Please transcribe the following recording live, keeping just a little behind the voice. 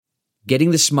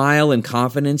Getting the smile and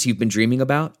confidence you've been dreaming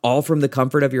about, all from the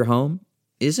comfort of your home,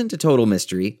 isn't a total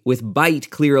mystery with Bite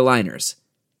clear aligners.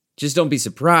 Just don't be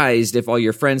surprised if all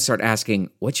your friends start asking,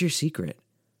 "What's your secret?"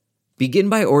 Begin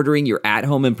by ordering your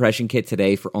at-home impression kit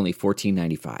today for only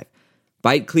 $14.95.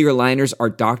 Bite clear aligners are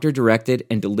doctor-directed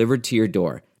and delivered to your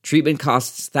door. Treatment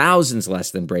costs thousands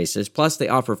less than braces, plus they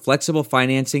offer flexible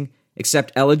financing,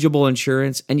 accept eligible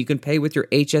insurance, and you can pay with your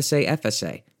HSA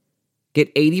FSA. Get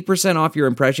 80% off your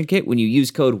impression kit when you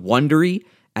use code WONDERY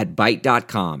at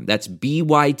Byte.com. That's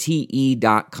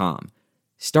BYTE.com.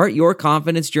 Start your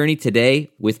confidence journey today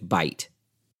with Byte.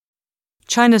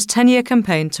 China's 10-year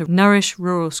campaign to nourish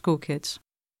rural school kids.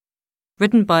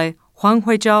 Written by Huang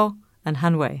Huizhao and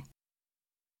Han Wei.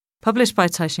 Published by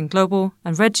Taixing Global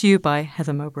and read to you by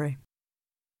Heather Mowbray.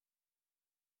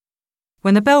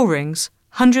 When the bell rings,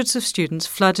 hundreds of students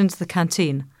flood into the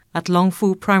canteen at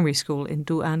Longfu Primary School in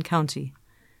Du'an County,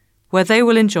 where they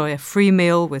will enjoy a free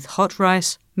meal with hot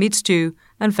rice, meat stew,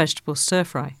 and vegetable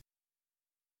stir-fry.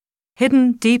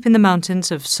 Hidden deep in the mountains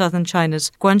of southern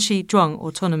China's Guangxi Zhuang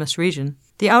Autonomous Region,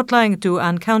 the outlying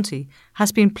Du'an County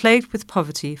has been plagued with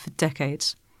poverty for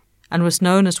decades and was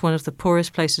known as one of the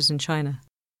poorest places in China.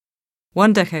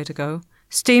 1 decade ago,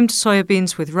 steamed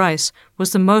soybeans with rice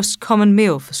was the most common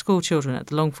meal for schoolchildren at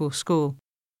the Longfu School.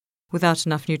 Without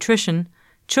enough nutrition,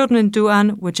 children in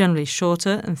Du'an were generally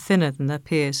shorter and thinner than their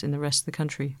peers in the rest of the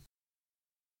country.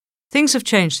 Things have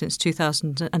changed since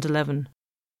 2011,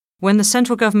 when the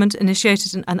central government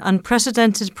initiated an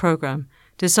unprecedented program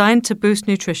designed to boost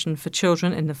nutrition for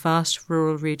children in the vast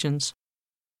rural regions.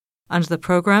 Under the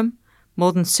program,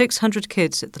 more than 600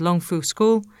 kids at the Longfu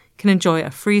School can enjoy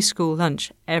a free school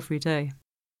lunch every day.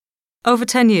 Over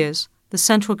 10 years, the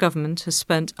central government has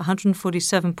spent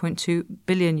 147.2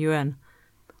 billion yuan,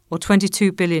 or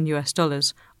 $22 billion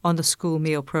on the school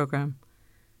meal program,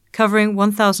 covering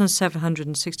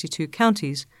 1,762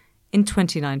 counties in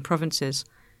 29 provinces,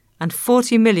 and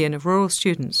 40 million rural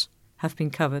students have been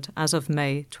covered as of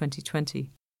May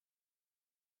 2020.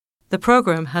 The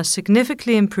program has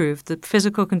significantly improved the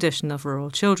physical condition of rural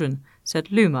children,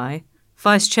 said Lu Mai,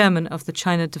 Vice Chairman of the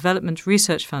China Development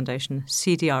Research Foundation,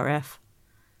 CDRF.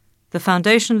 The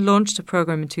foundation launched a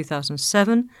program in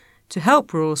 2007 to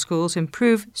help rural schools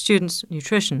improve students'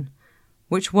 nutrition,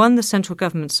 which won the central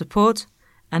government's support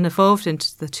and evolved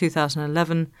into the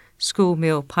 2011 School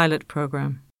Meal Pilot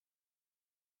Program.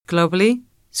 Globally,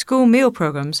 school meal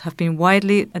programs have been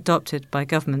widely adopted by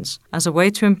governments as a way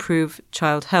to improve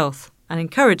child health and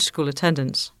encourage school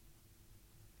attendance.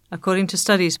 According to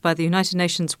studies by the United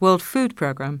Nations World Food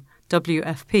Programme,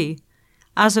 WFP,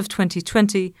 as of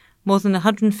 2020, more than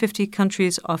 150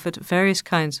 countries offered various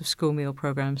kinds of school meal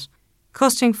programs,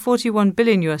 costing $41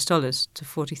 billion to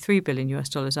 $43 billion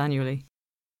annually.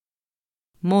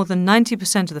 More than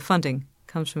 90% of the funding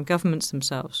comes from governments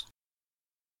themselves.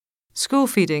 School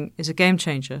feeding is a game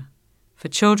changer for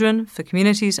children, for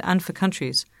communities and for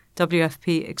countries,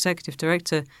 WFP Executive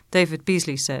Director David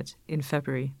Beasley said in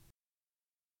February.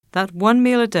 That one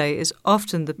meal a day is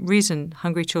often the reason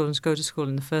hungry children go to school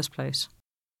in the first place.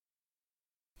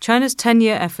 China's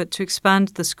 10-year effort to expand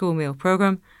the school meal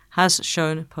program has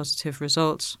shown positive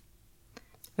results.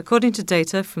 According to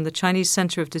data from the Chinese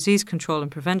Center of Disease Control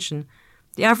and Prevention,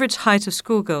 the average height of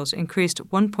schoolgirls increased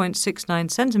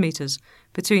 1.69 centimeters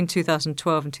between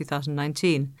 2012 and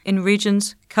 2019 in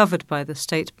regions covered by the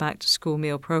state-backed school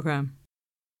meal program.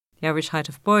 The average height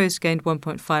of boys gained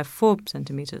 1.54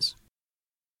 centimeters.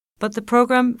 But the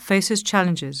program faces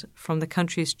challenges from the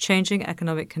country's changing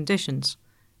economic conditions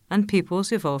and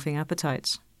people's evolving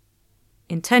appetites.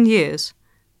 In 10 years,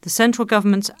 the central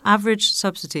government's average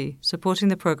subsidy supporting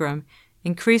the program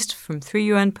increased from 3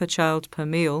 yuan per child per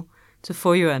meal to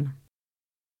 4 yuan.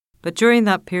 But during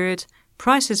that period,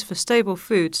 prices for staple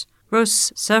foods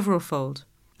rose several-fold,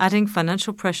 adding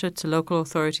financial pressure to local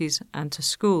authorities and to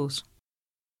schools.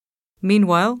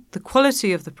 Meanwhile, the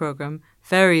quality of the program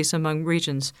varies among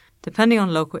regions depending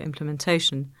on local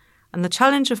implementation, and the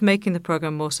challenge of making the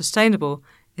program more sustainable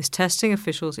is testing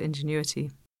officials' ingenuity.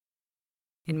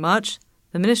 In March,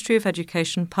 the Ministry of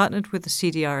Education partnered with the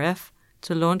CDRF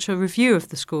to launch a review of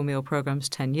the school meal program's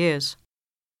 10 years.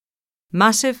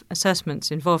 Massive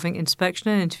assessments involving inspection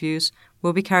and interviews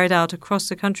will be carried out across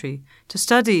the country to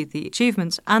study the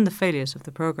achievements and the failures of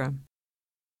the program.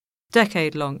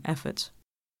 Decade-long effort.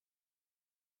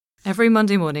 Every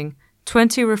Monday morning,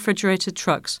 20 refrigerated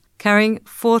trucks carrying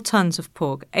 4 tons of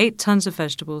pork, 8 tons of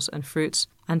vegetables and fruits,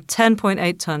 and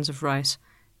 10.8 tons of rice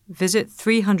visit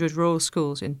 300 rural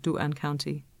schools in Du'an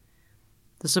County.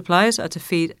 The supplies are to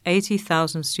feed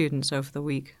 80,000 students over the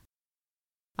week.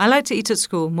 I like to eat at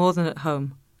school more than at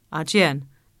home, Ah Jian,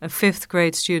 a 5th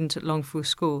grade student at Longfu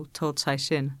School, told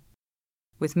Caixin.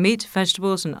 With meat,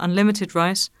 vegetables and unlimited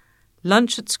rice,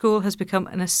 lunch at school has become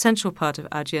an essential part of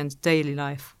Ajian's daily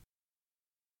life.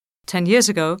 10 years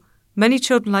ago, many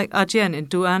children like Ajian in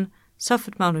Du'an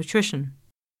suffered malnutrition.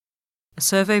 A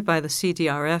survey by the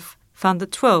CDRF found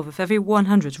that 12 of every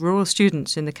 100 rural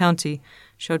students in the county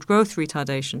showed growth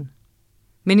retardation,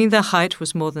 meaning their height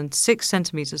was more than 6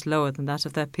 centimeters lower than that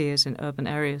of their peers in urban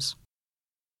areas.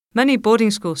 Many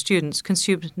boarding school students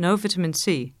consumed no vitamin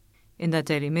C in their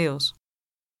daily meals.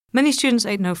 Many students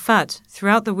ate no fat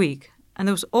throughout the week, and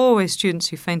there was always students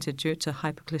who fainted due to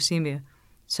hypoglycemia,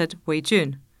 said Wei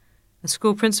Jun, a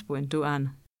school principal in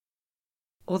Du'an.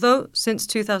 Although since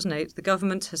 2008 the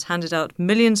government has handed out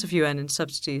millions of yuan in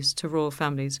subsidies to rural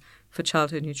families for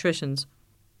childhood nutrition,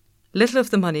 little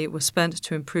of the money was spent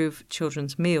to improve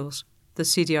children's meals, the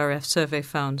CDRF survey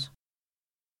found.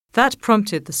 That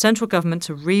prompted the central government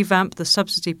to revamp the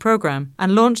subsidy program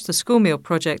and launch the school meal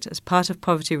project as part of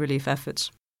poverty relief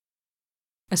efforts.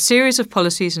 A series of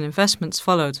policies and investments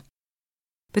followed.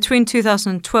 Between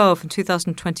 2012 and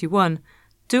 2021,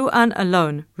 Du'an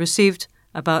alone received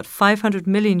about 500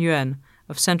 million yuan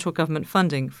of central government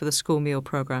funding for the school meal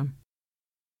program,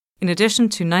 in addition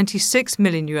to 96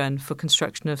 million yuan for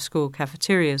construction of school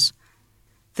cafeterias.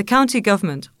 The county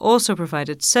government also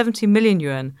provided 70 million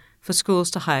yuan for schools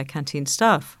to hire canteen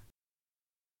staff.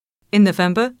 In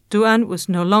November, Du'an was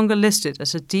no longer listed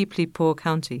as a deeply poor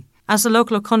county, as the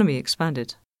local economy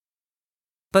expanded.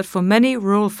 But for many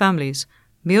rural families,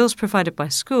 meals provided by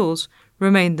schools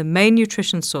remain the main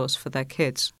nutrition source for their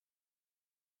kids.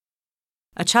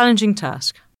 A challenging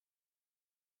task.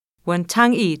 When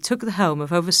Tang Yi took the helm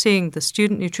of overseeing the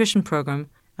student nutrition program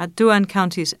at Du'an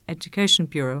County's Education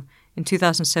Bureau in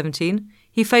 2017,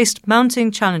 he faced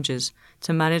mounting challenges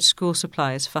to manage school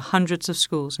supplies for hundreds of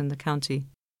schools in the county.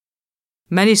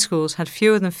 Many schools had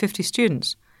fewer than 50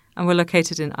 students and were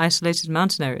located in isolated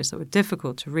mountain areas that were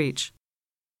difficult to reach.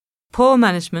 Poor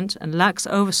management and lax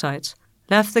oversight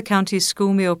left the county's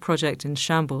school meal project in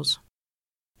shambles.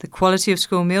 The quality of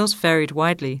school meals varied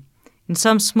widely. In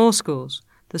some small schools,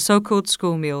 the so-called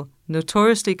school meal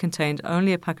notoriously contained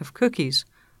only a pack of cookies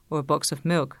or a box of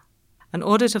milk. An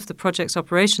audit of the project's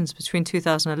operations between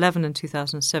 2011 and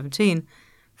 2017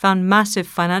 found massive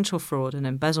financial fraud and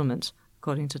embezzlement,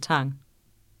 according to Tang.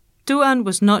 Du'an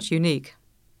was not unique.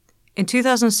 In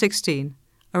 2016,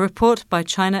 a report by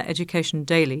China Education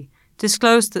Daily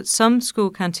disclosed that some school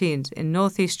canteens in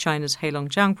northeast China's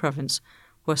Heilongjiang province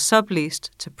were subleased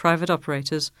to private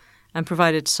operators and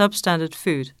provided substandard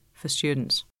food for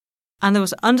students. And there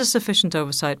was undersufficient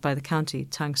oversight by the county,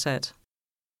 Tang said.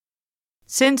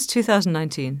 Since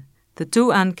 2019, the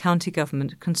Du'an county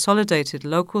government consolidated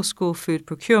local school food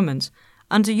procurement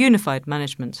under unified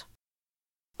management.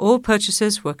 All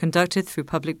purchases were conducted through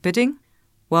public bidding,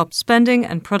 while spending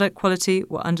and product quality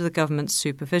were under the government's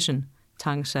supervision,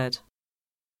 Tang said.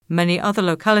 Many other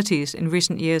localities in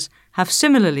recent years have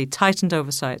similarly tightened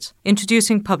oversight,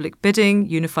 introducing public bidding,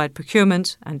 unified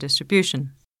procurement, and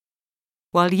distribution.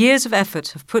 While years of effort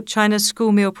have put China's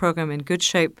school meal program in good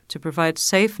shape to provide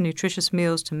safe, nutritious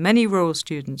meals to many rural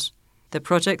students, the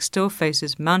project still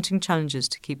faces mounting challenges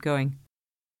to keep going.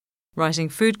 Rising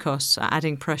food costs are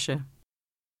adding pressure.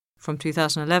 From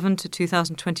 2011 to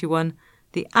 2021,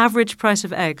 the average price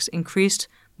of eggs increased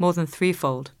more than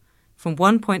threefold, from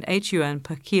 1.8 yuan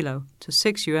per kilo to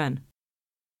 6 yuan.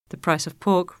 The price of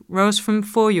pork rose from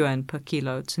 4 yuan per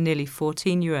kilo to nearly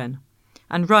 14 yuan,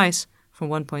 and rice from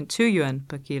 1.2 yuan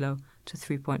per kilo to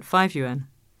 3.5 yuan,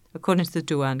 according to the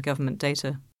Du'an government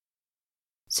data.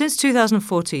 Since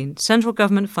 2014, central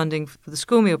government funding for the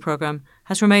school meal program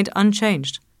has remained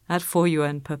unchanged at 4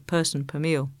 yuan per person per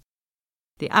meal.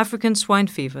 The African swine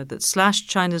fever that slashed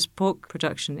China's pork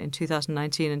production in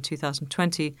 2019 and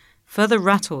 2020 further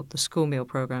rattled the school meal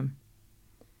program.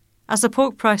 As the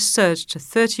pork price surged to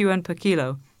 30 yuan per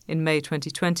kilo in May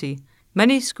 2020,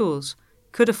 many schools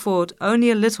could afford only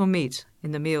a little meat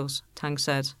in the meals, Tang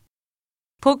said.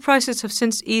 Pork prices have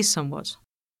since eased somewhat.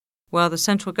 While the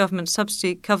central government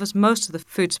subsidy covers most of the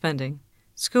food spending,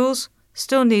 schools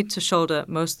still need to shoulder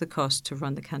most of the cost to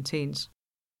run the canteens.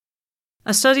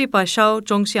 A study by Xiao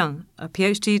Zhongxiang, a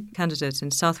PhD candidate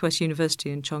in Southwest University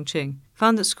in Chongqing,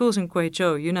 found that schools in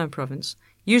Guizhou, Yunnan province,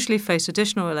 usually face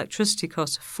additional electricity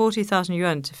costs of 40,000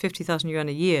 yuan to 50,000 yuan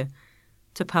a year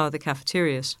to power the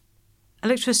cafeterias.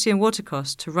 Electricity and water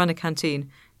costs to run a canteen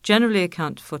generally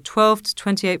account for 12 to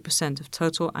 28% of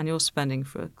total annual spending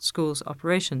for a school's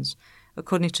operations,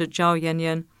 according to Zhao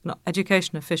Yanyan, an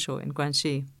education official in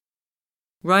Guangxi.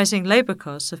 Rising labour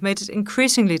costs have made it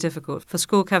increasingly difficult for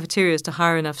school cafeterias to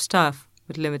hire enough staff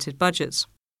with limited budgets.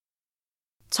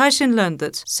 Taishin learned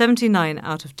that 79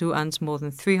 out of Du'an's more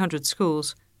than 300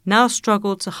 schools now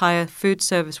struggle to hire food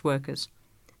service workers,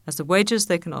 as the wages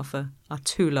they can offer are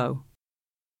too low.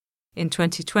 In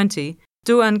 2020,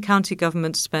 Du'an County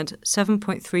government spent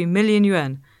 7.3 million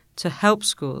yuan to help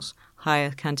schools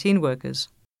hire canteen workers.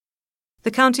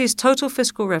 The county's total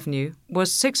fiscal revenue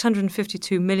was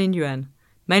 652 million yuan,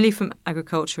 mainly from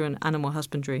agriculture and animal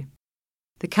husbandry.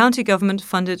 The county government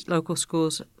funded local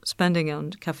schools' spending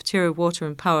on cafeteria water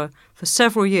and power for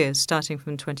several years, starting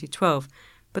from 2012,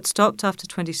 but stopped after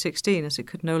 2016 as it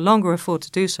could no longer afford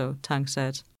to do so, Tang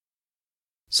said.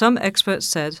 Some experts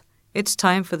said it's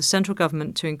time for the central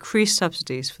government to increase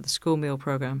subsidies for the school meal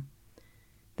program.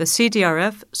 The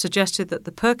CDRF suggested that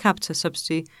the per capita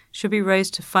subsidy should be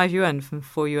raised to 5 yuan from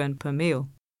 4 yuan per meal.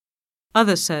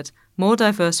 Others said more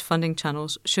diverse funding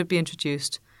channels should be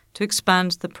introduced to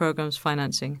expand the program's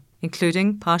financing,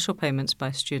 including partial payments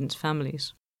by students'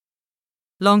 families.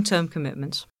 Long-term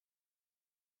commitments.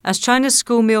 As China's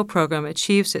school meal program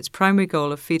achieves its primary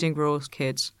goal of feeding rural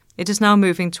kids, it is now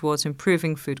moving towards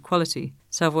improving food quality,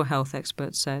 several health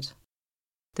experts said.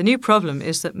 The new problem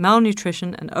is that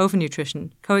malnutrition and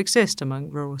overnutrition coexist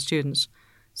among rural students,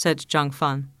 said Zhang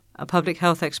Fan, a public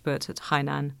health expert at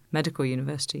Hainan Medical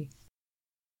University.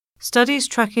 Studies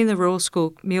tracking the rural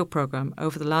school meal program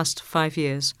over the last 5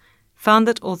 years found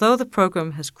that although the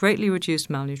program has greatly reduced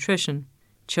malnutrition,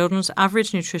 children's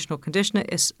average nutritional condition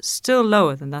is still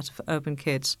lower than that of urban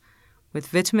kids, with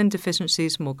vitamin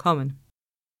deficiencies more common.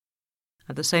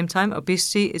 At the same time,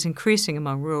 obesity is increasing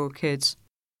among rural kids.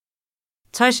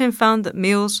 Taishin found that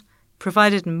meals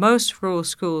provided in most rural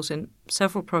schools in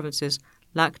several provinces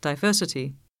lack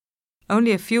diversity.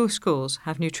 Only a few schools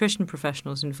have nutrition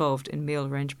professionals involved in meal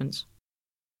arrangements.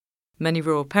 Many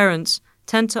rural parents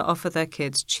tend to offer their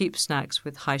kids cheap snacks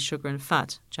with high sugar and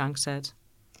fat, Zhang said.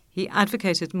 He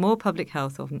advocated more public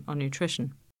health on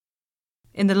nutrition.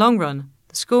 In the long run,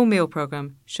 the school meal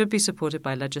program should be supported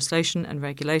by legislation and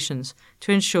regulations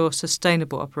to ensure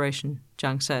sustainable operation,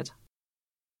 Zhang said.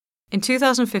 In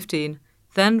 2015,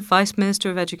 then Vice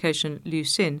Minister of Education Liu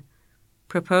Xin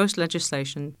proposed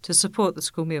legislation to support the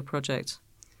school meal project.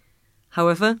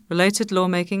 However, related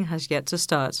lawmaking has yet to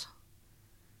start.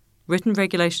 Written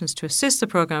regulations to assist the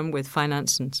program with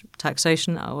finance and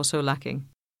taxation are also lacking.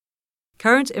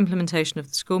 Current implementation of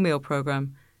the school meal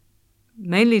program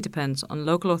mainly depends on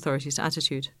local authorities'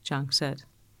 attitude, Zhang said.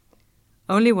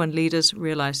 Only when leaders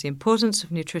realize the importance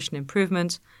of nutrition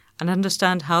improvement and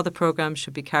understand how the program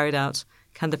should be carried out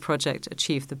can the project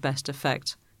achieve the best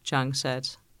effect, Zhang said.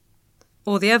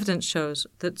 All the evidence shows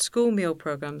that school meal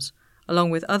programs,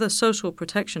 along with other social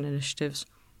protection initiatives,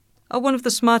 are one of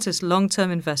the smartest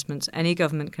long-term investments any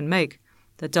government can make,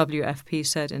 the WFP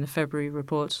said in a February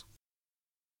report.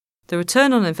 The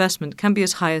return on investment can be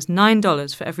as high as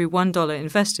 $9 for every $1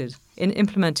 invested in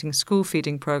implementing school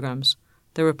feeding programs,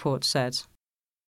 the report said.